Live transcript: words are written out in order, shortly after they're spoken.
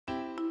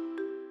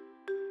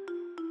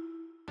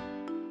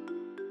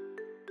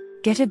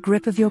Get a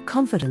grip of your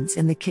confidence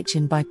in the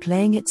kitchen by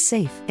playing it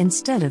safe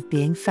instead of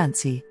being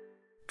fancy.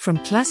 From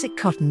classic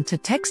cotton to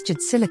textured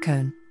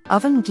silicone,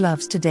 oven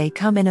gloves today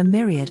come in a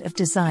myriad of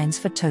designs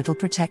for total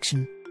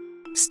protection.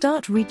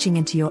 Start reaching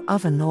into your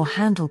oven or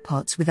handle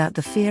pots without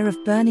the fear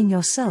of burning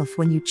yourself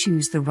when you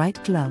choose the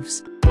right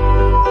gloves.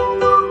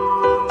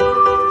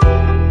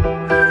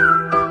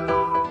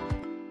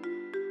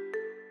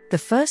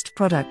 The first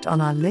product on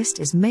our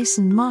list is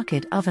Mason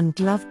Market Oven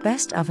Glove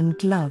Best Oven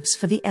Gloves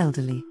for the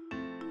Elderly.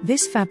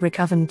 This fabric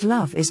oven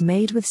glove is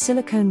made with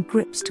silicone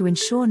grips to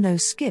ensure no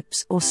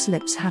skips or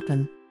slips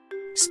happen.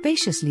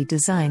 Spaciously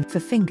designed for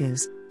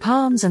fingers,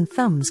 palms and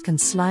thumbs can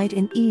slide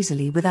in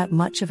easily without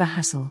much of a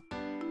hassle.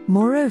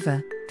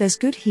 Moreover, there's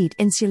good heat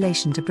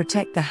insulation to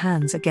protect the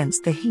hands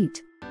against the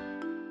heat.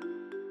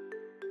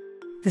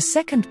 The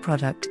second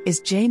product is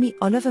Jamie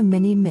Oliver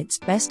Mini Mitts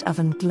Best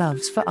Oven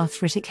Gloves for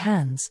Arthritic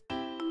Hands.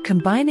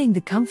 Combining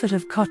the comfort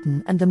of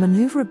cotton and the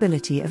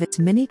maneuverability of its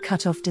mini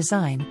cut-off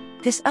design,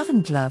 this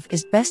oven glove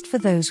is best for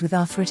those with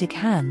arthritic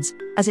hands,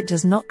 as it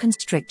does not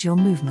constrict your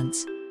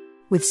movements.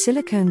 With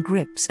silicone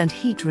grips and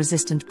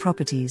heat-resistant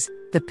properties,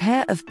 the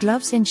pair of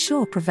gloves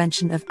ensure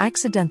prevention of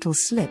accidental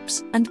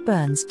slips and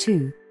burns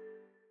too.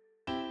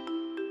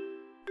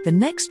 The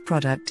next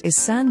product is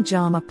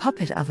Jarma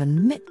Puppet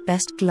Oven Mitt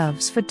Best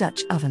Gloves for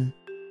Dutch Oven.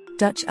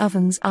 Dutch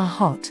ovens are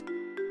hot,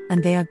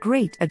 and they are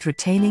great at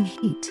retaining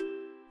heat.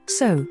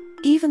 So,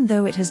 even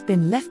though it has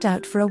been left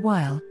out for a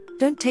while,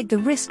 don't take the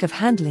risk of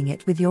handling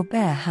it with your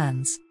bare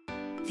hands.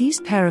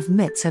 These pair of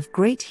mitts have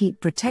great heat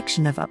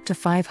protection of up to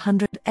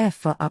 500 F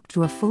for up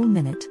to a full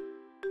minute.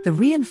 The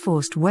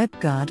reinforced web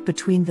guard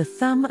between the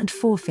thumb and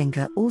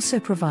forefinger also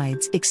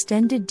provides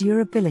extended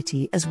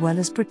durability as well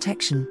as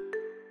protection.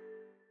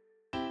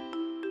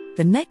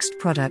 The next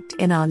product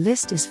in our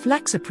list is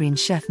Flaxaprene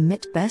Chef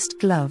Mit Best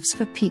Gloves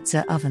for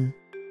Pizza Oven.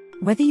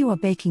 Whether you are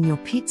baking your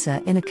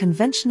pizza in a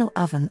conventional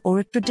oven or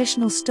a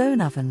traditional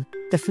stone oven,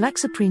 the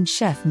Flaxaprene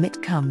Chef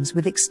Mit comes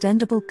with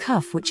extendable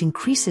cuff which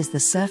increases the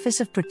surface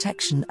of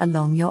protection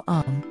along your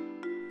arm.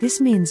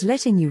 This means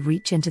letting you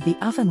reach into the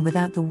oven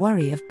without the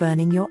worry of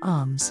burning your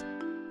arms.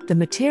 The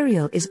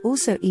material is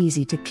also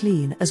easy to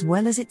clean as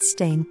well as it's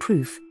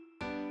stain-proof.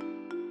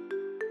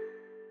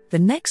 The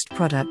next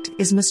product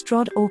is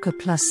Mastrad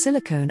OrkaPlus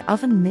Silicone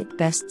Oven Mitt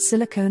Best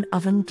Silicone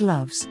Oven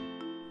Gloves.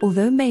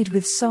 Although made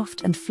with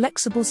soft and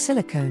flexible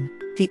silicone,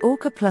 the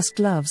OrkaPlus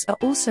gloves are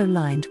also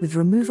lined with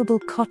removable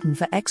cotton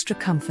for extra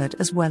comfort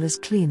as well as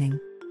cleaning.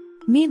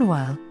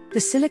 Meanwhile, the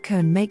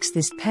silicone makes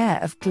this pair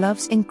of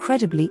gloves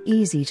incredibly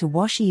easy to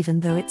wash even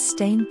though it's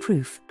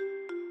stain-proof.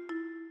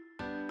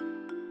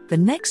 The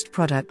next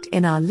product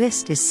in our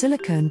list is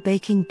Silicone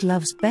Baking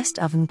Gloves Best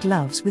Oven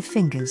Gloves with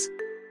Fingers.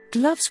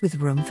 Gloves with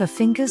room for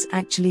fingers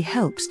actually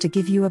helps to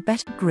give you a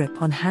better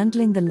grip on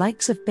handling the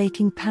likes of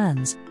baking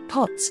pans,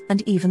 pots,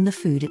 and even the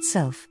food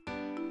itself.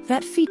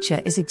 That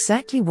feature is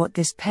exactly what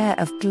this pair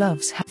of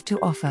gloves have to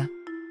offer.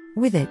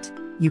 With it,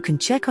 you can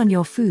check on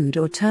your food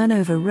or turn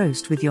over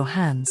roast with your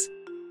hands.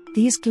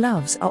 These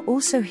gloves are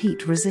also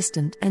heat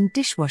resistant and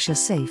dishwasher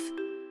safe.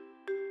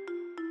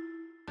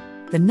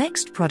 The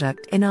next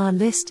product in our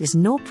list is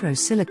Norpro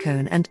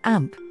Silicone and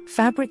Amp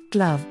Fabric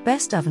Glove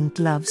Best Oven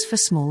Gloves for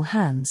Small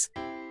Hands.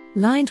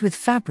 Lined with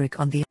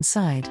fabric on the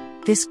inside,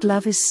 this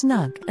glove is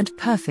snug and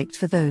perfect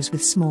for those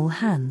with small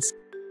hands.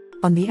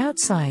 On the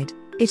outside,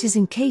 it is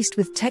encased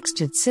with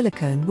textured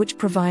silicone which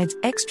provides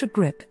extra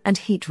grip and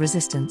heat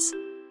resistance.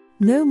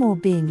 No more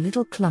being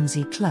little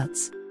clumsy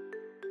klutz.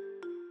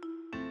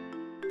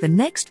 The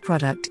next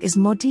product is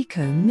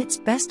Modeco Mitts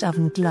Best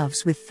Oven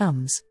Gloves with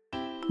Thumbs.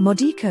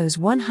 Modeco's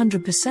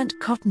 100%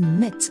 cotton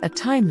mitts are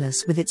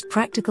timeless with its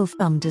practical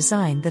thumb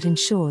design that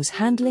ensures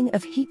handling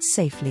of heat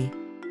safely.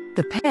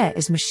 The pair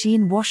is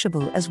machine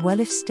washable as well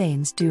if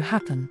stains do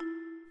happen.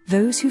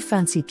 Those who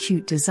fancy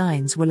cute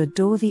designs will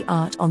adore the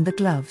art on the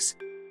gloves.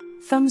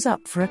 Thumbs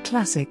up for a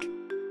classic.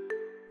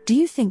 Do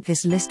you think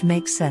this list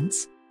makes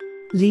sense?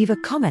 Leave a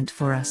comment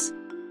for us.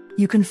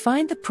 You can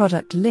find the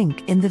product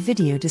link in the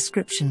video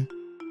description.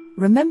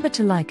 Remember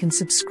to like and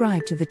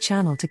subscribe to the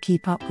channel to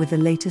keep up with the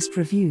latest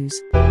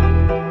reviews.